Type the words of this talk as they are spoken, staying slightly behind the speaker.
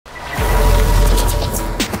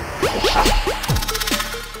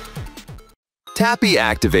Tappy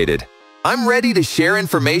activated. I'm ready to share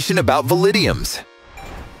information about Validiums.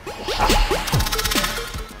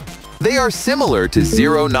 They are similar to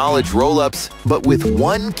zero-knowledge rollups, but with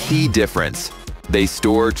one key difference. They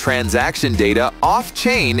store transaction data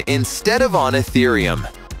off-chain instead of on Ethereum.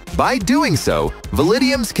 By doing so,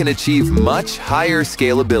 Validiums can achieve much higher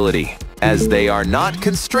scalability, as they are not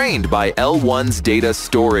constrained by L1's data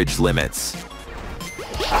storage limits.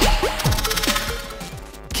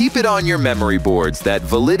 Keep it on your memory boards that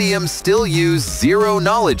Validium still use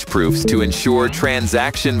zero-knowledge proofs to ensure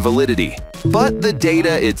transaction validity. But the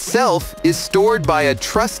data itself is stored by a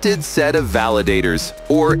trusted set of validators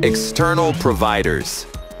or external providers.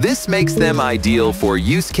 This makes them ideal for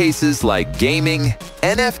use cases like gaming,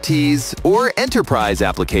 NFTs, or enterprise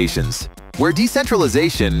applications, where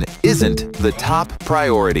decentralization isn't the top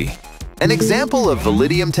priority. An example of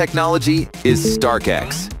Validium technology is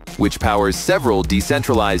StarkEx, which powers several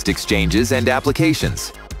decentralized exchanges and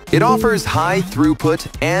applications. It offers high throughput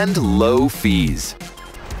and low fees.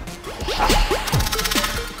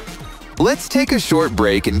 Let's take a short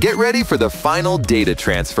break and get ready for the final data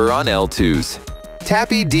transfer on L2s.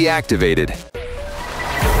 Tappy deactivated.